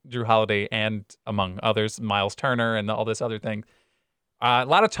 including Drew Holiday and, among others, Miles Turner and all this other thing. A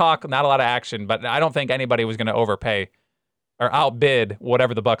lot of talk, not a lot of action, but I don't think anybody was going to overpay or outbid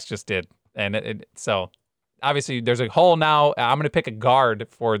whatever the Bucks just did, and so. Obviously, there's a hole now. I'm going to pick a guard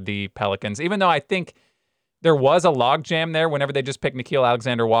for the Pelicans, even though I think there was a logjam there whenever they just picked Nickeil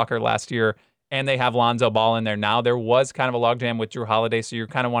Alexander-Walker last year, and they have Lonzo Ball in there now. There was kind of a logjam with Drew Holiday, so you're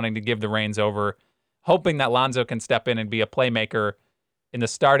kind of wanting to give the reins over, hoping that Lonzo can step in and be a playmaker in the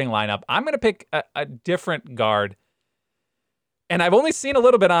starting lineup. I'm going to pick a different guard, and I've only seen a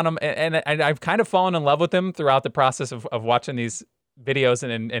little bit on him, and I've kind of fallen in love with him throughout the process of watching these videos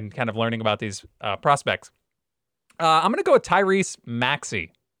and kind of learning about these prospects. I'm going to go with Tyrese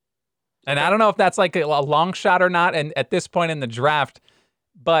Maxey. And I don't know if that's like a long shot or not and at this point in the draft,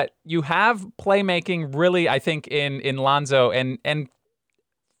 but you have playmaking really, I think, in Lonzo. And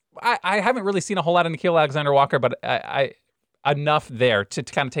I haven't really seen a whole lot of Nickeil Alexander-Walker, but I enough there to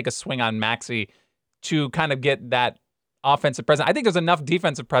kind of take a swing on Maxey to kind of get that offensive presence. I think there's enough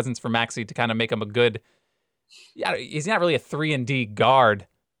defensive presence for Maxey to kind of make him a good, he's not really a 3-and-D guard,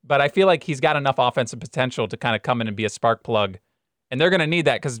 but I feel like he's got enough offensive potential to kind of come in and be a spark plug. And they're going to need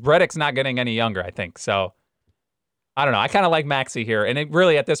that because Redick's not getting any younger, I think. So, I don't know. I kind of like Maxey here. And it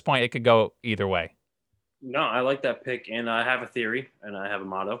really, at this point, it could go either way. No, I like that pick, and I have a theory, and I have a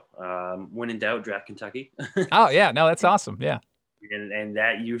motto: when in doubt, draft Kentucky. Oh yeah, no, that's awesome. Yeah. And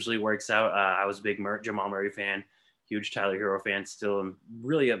that usually works out. I was a big Jamal Murray fan, huge Tyler Hero fan. Still, am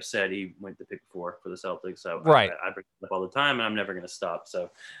really upset he went to pick 4 for the Celtics. So Right. I bring it up all the time, and I'm never going to stop.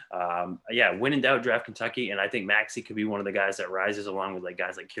 So, yeah, when in doubt, draft Kentucky, and I think Maxey could be one of the guys that rises along with like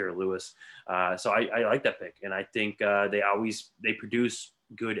guys like Kira Lewis. So I like that pick, and I think they produce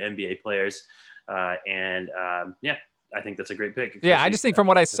good NBA players, yeah. I think that's a great pick. Yeah, I just think from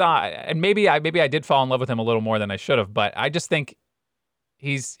what I saw, and maybe I did fall in love with him a little more than I should have, but I just think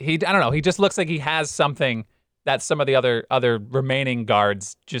I don't know, he just looks like he has something that some of the other remaining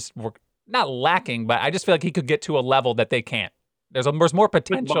guards just were not lacking, but I just feel like he could get to a level that they can't. There's more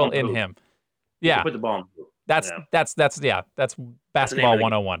potential in him. You can Yeah. put the ball in the hoop. That's that's basketball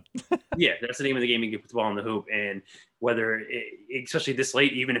 101. Yeah, that's the name of the game. You can put the ball in the hoop, and especially this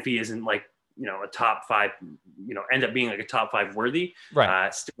late, even if he isn't like a top 5, end up being like a top 5 worthy.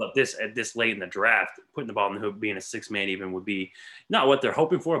 Right. Still at this late in the draft, putting the ball in the hoop, being a 6-man even would be not what they're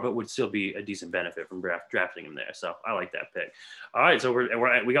hoping for, but would still be a decent benefit from drafting him there. So I like that pick. All right, so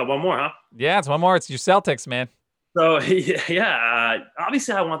we got one more, huh? Yeah, it's one more. It's your Celtics, man. So yeah,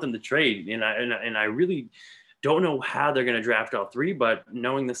 obviously I want them to trade, and I really don't know how they're going to draft all 3, but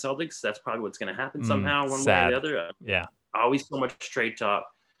knowing the Celtics, that's probably what's going to happen somehow, one way or the other. Yeah. Always so much trade talk,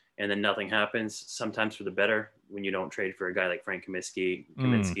 and then nothing happens. Sometimes for the better when you don't trade for a guy like Frank Kaminsky.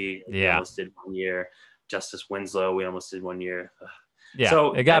 We almost did 1 year. Justice Winslow, we almost did 1 year. Yeah,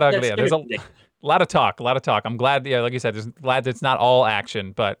 so it got ugly. There's a lot of talk. I'm glad, like you said, glad it's not all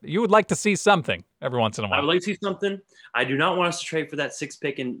action, but you would like to see something every once in a while. I would like to see something. I do not want us to trade for that 6th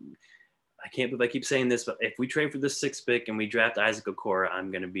pick, and I can't believe I keep saying this, but if we trade for this 6th pick and we draft Isaac Okoro,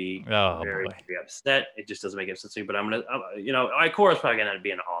 I'm going to be very upset. It just doesn't make any sense to me, but Okoro's probably going to be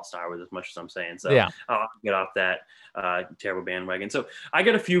an all-star with as much as I'm saying. So yeah. I'll get off that terrible bandwagon. So I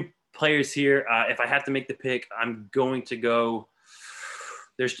got a few players here. If I have to make the pick, I'm going to go.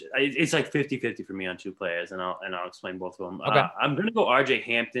 It's like 50-50 for me on 2 players, and I'll explain both of them. Okay. I'm going to go RJ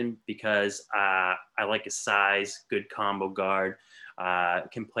Hampton because I like his size, good combo guard.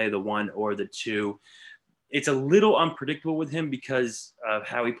 Can play the 1 or the 2. It's a little unpredictable with him because of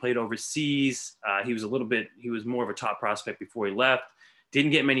how he played overseas. He was more of a top prospect before he left.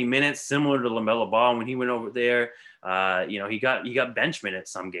 Didn't get many minutes, similar to LaMelo Ball when he went over there. He got bench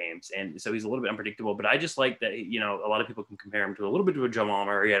minutes some games, and so he's a little bit unpredictable. But I just like that. A lot of people can compare him to a little bit of a Jamal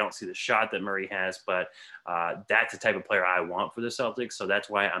Murray. I don't see the shot that Murray has, but that's the type of player I want for the Celtics. So that's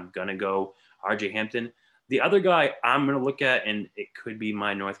why I'm gonna go RJ Hampton. The other guy I'm going to look at, and it could be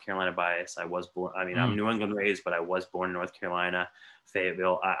my North Carolina bias. I'm New England raised, but I was born in North Carolina,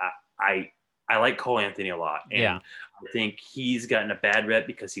 Fayetteville. I like Cole Anthony a lot. And I think he's gotten a bad rep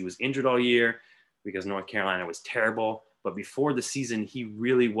because he was injured all year, because North Carolina was terrible. But before the season, he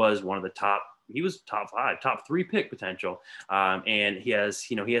really was one of the top. He was top 5, top 3 pick potential. And he has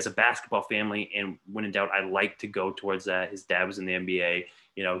a basketball family. And when in doubt, I like to go towards that. His dad was in the NBA.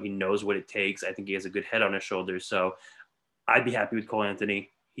 He knows what it takes. I think he has a good head on his shoulders. So I'd be happy with Cole Anthony.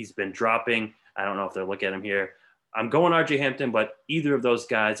 He's been dropping. I don't know if they're looking at him here. I'm going RJ Hampton, but either of those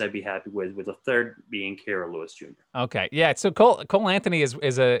guys I'd be happy with a third being Kira Lewis Jr. Okay. Yeah. So Cole Anthony is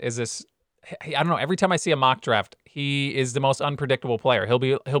this. I don't know. Every time I see a mock draft, he is the most unpredictable player. He'll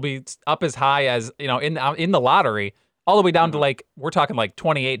be up as high as in the lottery, all the way down to we're talking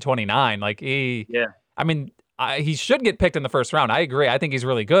 28, 29. I mean, he should get picked in the first round. I agree. I think he's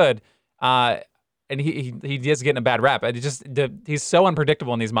really good, and he is getting a bad rap. He's so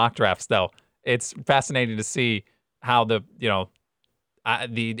unpredictable in these mock drafts, though. It's fascinating to see how the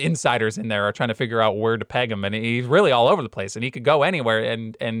insiders in there are trying to figure out where to peg him, and he's really all over the place, and he could go anywhere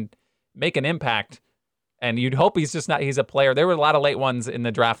and make an impact. And you'd hope he's a player. There were a lot of late ones in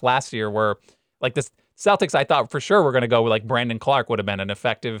the draft last year where, like this Celtics, I thought for sure we're going to go with Brandon Clark would have been an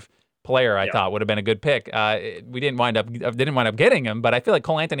effective player. I thought would have been a good pick. We didn't wind up getting him, but I feel like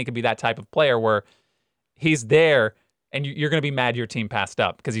Cole Anthony could be that type of player where he's there and you're going to be mad your team passed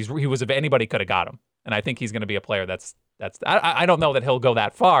up because he was, if anybody could have got him. And I think he's going to be a player I don't know that he'll go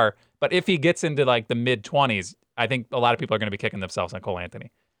that far, but if he gets into the mid-20s, I think a lot of people are going to be kicking themselves on Cole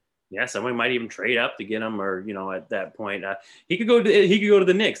Anthony. Yeah, somebody might even trade up to get him, or at that point, he could go to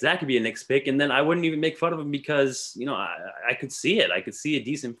the Knicks. That could be a Knicks pick, and then I wouldn't even make fun of him because I could see it. I could see a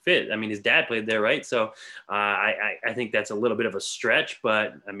decent fit. I mean, his dad played there, right? So I think that's a little bit of a stretch,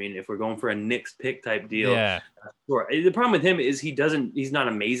 but I mean, if we're going for a Knicks pick type deal, sure. The problem with him is he's not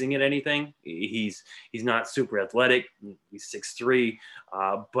amazing at anything. He's not super athletic. He's 6'3",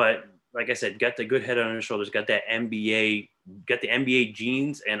 but like I said, got the good head on his shoulders, got the NBA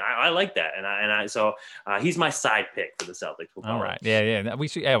genes, and I like that. So he's my side pick for the Celtics. All right, yeah. We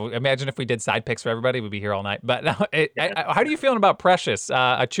should. Yeah, imagine if we did side picks for everybody, we'd be here all night. But how are you feeling about Precious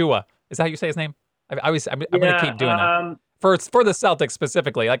Achua? Is that how you say his name? I'm going to keep doing that for the Celtics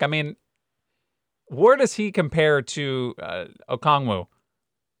specifically. Like, I mean, where does he compare to Okongwu?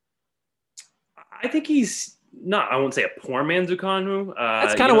 I think he's not. I won't say a poor man's Okongwu.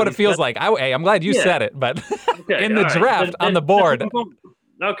 That's kind of what it feels like. I'm glad you said it, but okay, in the draft on the board.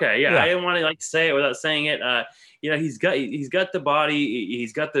 Okay, yeah, I didn't want to say it without saying it. He's got the body.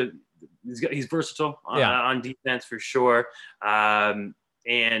 He's versatile on defense for sure.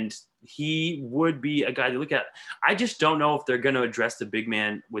 And he would be a guy to look at. I just don't know if they're going to address the big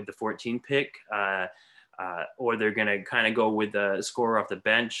man with the 14 pick, or they're going to kind of go with a scorer off the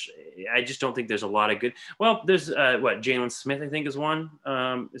bench. I just don't think there's a lot of good. Well, there's Jalen Smith, I think, is one.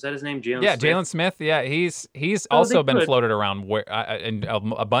 Is that his name? Jalen Smith. Yeah, he's also been floated around in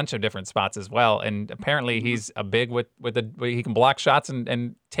a bunch of different spots as well. And apparently he's a big he can block shots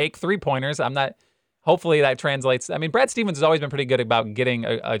and take 3-pointers. Hopefully that translates. I mean, Brad Stevens has always been pretty good about getting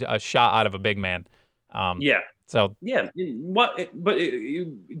a shot out of a big man. So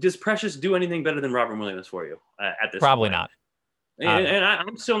does Precious do anything better than Robert Williams for you at this probably point? Not. And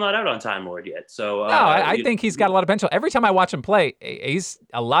I'm still not out on Time Lord yet. So no, I think he's got a lot of potential. Every time I watch him play, he's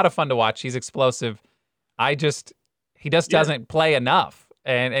a lot of fun to watch. He's explosive. He just doesn't play enough,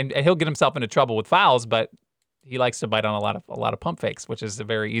 and he'll get himself into trouble with fouls, but he likes to bite on a lot of pump fakes, which is a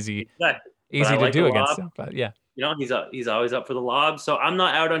very easy to do against him. But yeah. He's always up for the lob. So I'm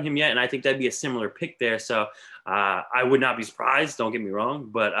not out on him yet, and I think that'd be a similar pick there. So I would not be surprised, don't get me wrong,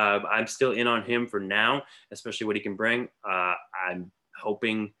 but I'm still in on him for now, especially what he can bring. I'm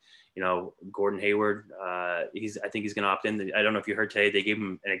hoping, Gordon Hayward, I think he's going to opt in. I don't know if you heard today, they gave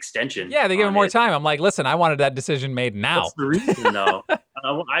him an extension. Yeah, they gave him more time. I'm like, listen, I wanted that decision made now. What's the reason, though?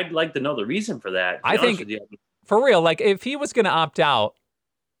 I'd like to know the reason for that. I think, for real, like, if he was going to opt out,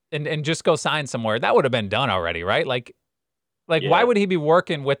 and just go sign somewhere, that would have been done already, right? Like why would he be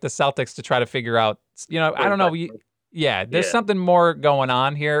working with the Celtics to try to figure out, I don't know. There's something more going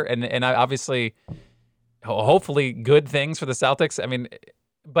on here. And obviously, hopefully good things for the Celtics. I mean,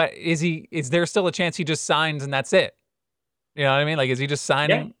 but is there still a chance he just signs and that's it? You know what I mean? Like, is he just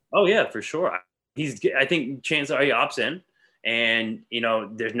signing? Yeah. Oh yeah, for sure. I think chances are he opts in. And,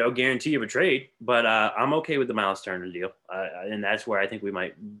 there's no guarantee of a trade, but I'm okay with the Miles Turner deal. And that's where I think we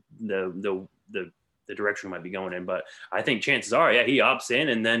might, the direction we might be going in. But I think chances are, he opts in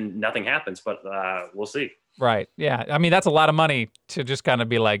and then nothing happens, but we'll see. Right. Yeah. I mean, that's a lot of money to just kind of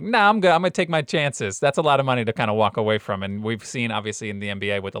be like, nah, I'm good. I'm going to take my chances. That's a lot of money to kind of walk away from. And we've seen, obviously, in the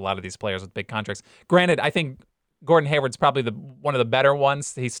NBA with a lot of these players with big contracts. Granted, I think Gordon Hayward's probably one of the better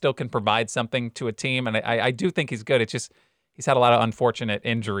ones. He still can provide something to a team. And I do think he's good. It's just, he's had a lot of unfortunate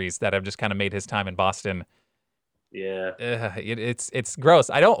injuries that have just kind of made his time in Boston. Yeah, it's gross.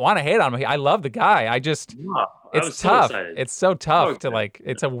 I don't want to hate on him. I love the guy. It's tough. It's so tough to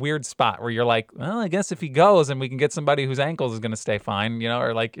it's a weird spot where you're like, well, I guess if he goes and we can get somebody whose ankles is going to stay fine,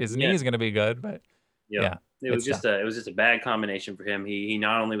 or like his knee is going to be good. But it was just a bad combination for him. He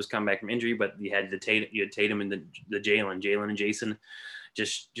not only was coming back from injury, but you had Tatum and the Jalen and Jason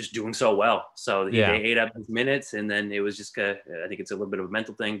just doing so well. So they ate up his minutes, and then it was just I think it's a little bit of a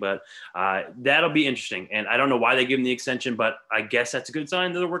mental thing, but that'll be interesting. And I don't know why they give him the extension, but I guess that's a good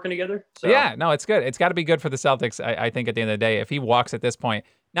sign that they're working together. So. Yeah, no, it's good. It's got to be good for the Celtics. I think at the end of the day, if he walks at this point,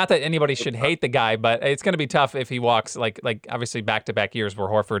 not that anybody should hate the guy, but it's going to be tough if he walks like obviously back-to-back years where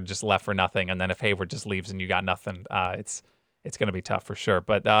Horford just left for nothing, and then if Hayward just leaves and you got nothing, it's going to be tough for sure.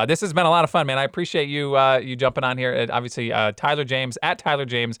 But this has been a lot of fun, man. I appreciate you jumping on here. Obviously, Tyler James, at Tyler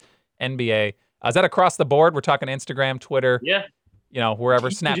James, NBA. Is that across the board? We're talking Instagram, Twitter. Yeah.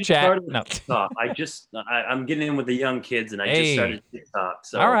 Wherever, Snapchat. No. I'm getting in with the young kids, and I just started TikTok.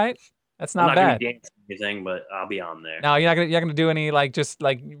 So all right. That's not bad. I'm not going to dance or anything, but I'll be on there. No, you're not gonna do any just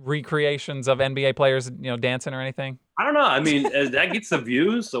recreations of NBA players, dancing or anything? I don't know. I mean, that gets the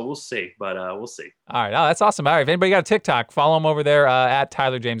views, so we'll see. But we'll see. All right. Oh, that's awesome. All right. If anybody got a TikTok, follow him over there at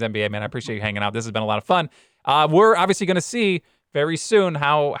Tyler James NBA, man. I appreciate you hanging out. This has been a lot of fun. We're obviously going to see very soon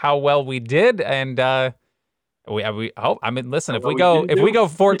how well we did, and we hope. I mean, listen, if we go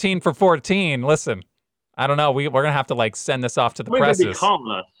 14 for 14, listen, I don't know. We're gonna have to send this off to the presses.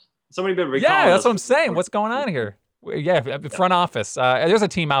 Somebody better be calling us. Yeah, that's what I'm saying. What's going on here? Yeah, front office. There's a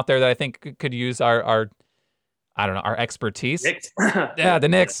team out there that I think could use our I don't know, our expertise. Yeah, the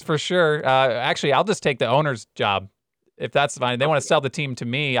Knicks for sure. Actually, I'll just take the owner's job if that's fine. They want to sell the team to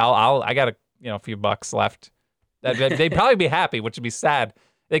me. I got a few bucks left. They'd probably be happy, which would be sad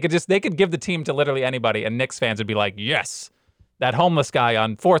They could give the team to literally anybody, and Knicks fans would be like, yes, that homeless guy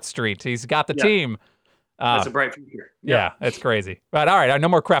on 4th Street, he's got the team. That's a bright future. Yeah, it's crazy. But all right, no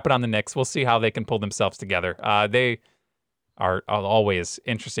more crapping on the Knicks. We'll see how they can pull themselves together. They are always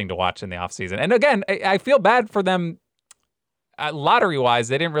interesting to watch in the offseason. And again, I feel bad for them lottery-wise.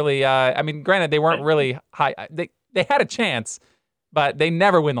 They didn't really, granted, they weren't really high. They had a chance, but they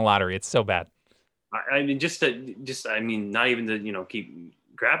never win the lottery. It's so bad. I mean, not even to, keep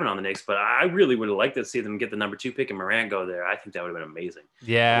crapping on the Knicks, but I really would have liked to see them get the number 2 pick and Moran go there. I think that would have been amazing.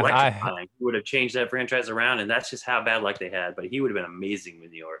 Yeah. He would have changed that franchise around, and that's just how bad luck they had, but he would have been amazing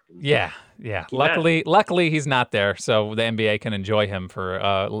with New York. Yeah. Luckily, he's not there, so the NBA can enjoy him for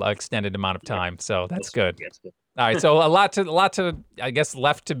an extended amount of time, so that's good. All right, so a lot to I guess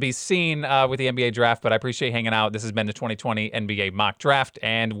left to be seen with the NBA draft, but I appreciate you hanging out. This has been the 2020 NBA mock draft,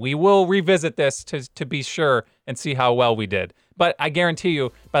 and we will revisit this to be sure and see how well we did. But I guarantee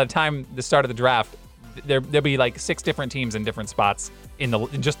you, by the time the start of the draft, there'll be like 6 different teams in different spots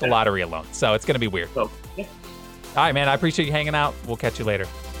in just the lottery alone. So it's going to be weird. All right, man, I appreciate you hanging out. We'll catch you later.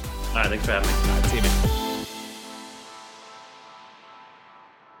 All right, thanks for having me. All right, see you, man.